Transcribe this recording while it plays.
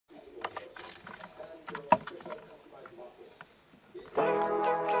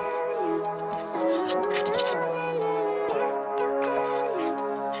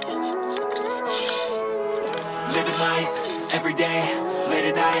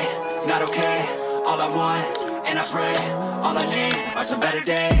not okay. All I want, and I pray, all I need are some better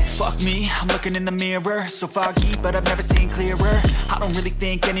days. Fuck me, I'm looking in the mirror, so foggy, but I've never seen clearer. I don't really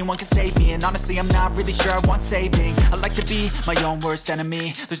think anyone can save me, and honestly I'm not really sure I want saving. I like to be my own worst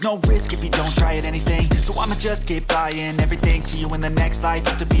enemy. There's no risk if you don't try at anything, so I'ma just keep buying everything. See you in the next life,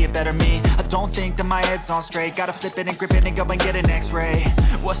 have to be a better me. I don't think that my head's on straight, gotta flip it and grip it and go and get an x-ray.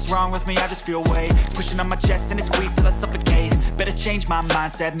 What's wrong with me? I just feel weight pushing on my chest and it squeezes till I suffocate. Better change my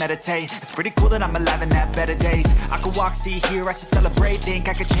mindset, meditate. It's pretty cool that I'm alive and have better days. I could walk, see, hear, I should celebrate. Think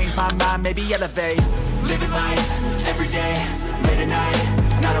I could change my mind, maybe elevate. Living life, every day, late at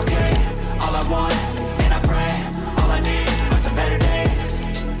night, not okay. All I want, and I pray, all I need are some better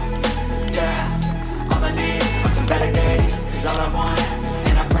days. Yeah, all I need are some better days. Cause all I want,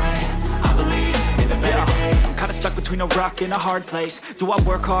 and I pray, I believe in the better days. I'm kinda stuck between a rock and a hard place. Do I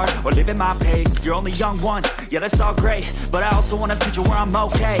work hard or live at my pace? You're only young once, yeah that's all great, but I also want a future where I'm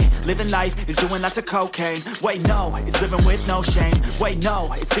okay. Living life is doing lots of cocaine. Wait no, it's living with no shame. Wait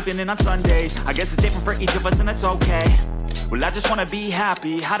no, it's sleeping in on Sundays. I guess it's different for each of us and that's okay. Well I just wanna be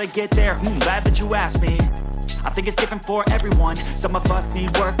happy, how to get there? Glad that you asked me. I think it's different for everyone. Some of us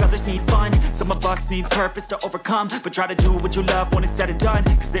need work, others need fun. Some of us need purpose to overcome. But try to do what you love when it's said and done.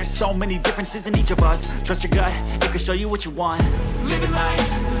 Cause there's so many differences in each of us. Trust your gut, it can show you what you want. Living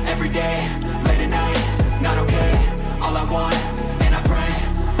life, every day, late at night, not okay. All I want, and I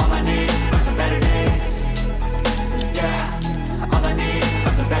pray, all I need are some better days. Yeah, all I need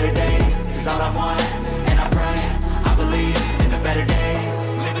are some better days. Cause all I want, and I pray, I believe in the better days.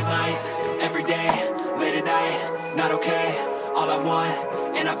 Living life, every day, late at night, not okay. All I want,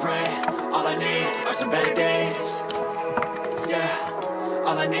 and I pray, all I need are some better days. Yeah,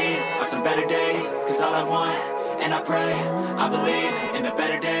 all I need are some better days. Cause all I want, and I pray, I believe in the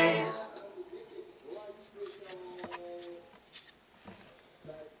better days.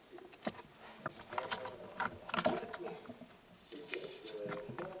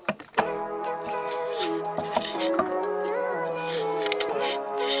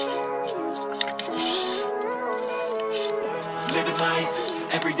 Living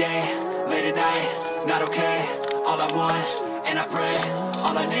life, every day, late at night, not okay. All I want, and I pray,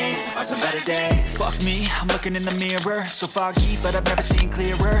 all I need are some better days. Fuck me, I'm looking in the mirror, so foggy, but I've never seen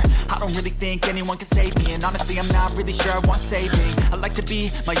clearer. I don't really think anyone can save me, and honestly I'm not really sure I want saving. I like to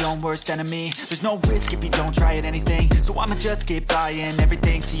be my own worst enemy. There's no risk if you don't try at anything, so I'ma just keep buying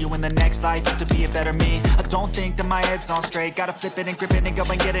everything. See you in the next life, have to be a better me. I don't think that my head's on straight, gotta flip it and grip it and go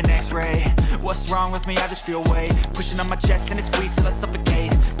and get an x-ray. What's wrong with me? I just feel weight pushing on my chest and it squeezes till I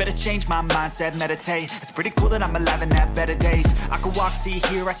suffocate. Better change my mindset, meditate. It's pretty cool that I'm alive and have better days. I could walk, see,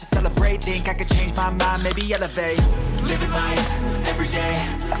 hear, I should celebrate. Think I could change my mind, maybe elevate. Living life, every day,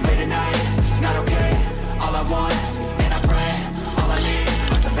 late at night, not okay. All I want, and I pray, all I need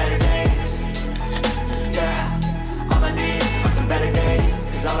are some better days. Yeah, all I need are some better days.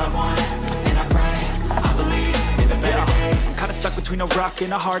 Cause all I want, and I pray, I believe in the better days. I'm kinda stuck between a rock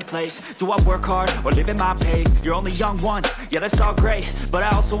and a hard place. Do I work hard or live at my pace? You're only young once, yeah that's all great, but I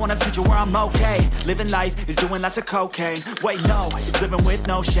also want a future where I'm okay. Living life is doing lots of cocaine. Wait no, it's living with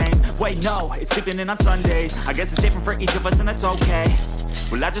no shame. Wait no, it's sleeping in on Sundays. I guess it's different for each of us and that's okay.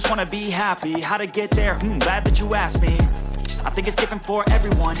 Well I just wanna be happy, how to get there? Glad that you asked me. I think it's different for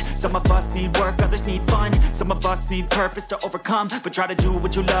everyone. Some of us need work, others need fun. Some of us need purpose to overcome. But try to do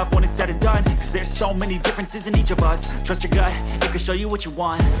what you love when it's said and done. Cause there's so many differences in each of us. Trust your gut, it can show you what you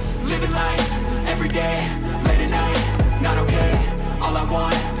want. Living life, every day, late at night, not okay. All I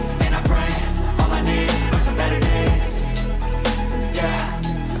want, and I pray, all I need are some better days.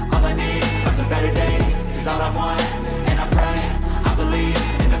 Yeah, all I need are some better days. Cause all I want, and I pray, I believe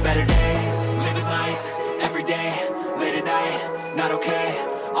in the better days. Living life, every day, late at night, not okay.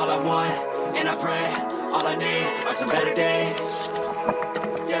 All I want, and I pray, all I need are some better days.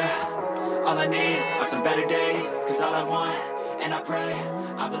 Yeah, all I need are some better days. Cause all I want, and I pray,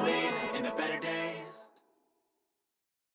 I believe in the better days.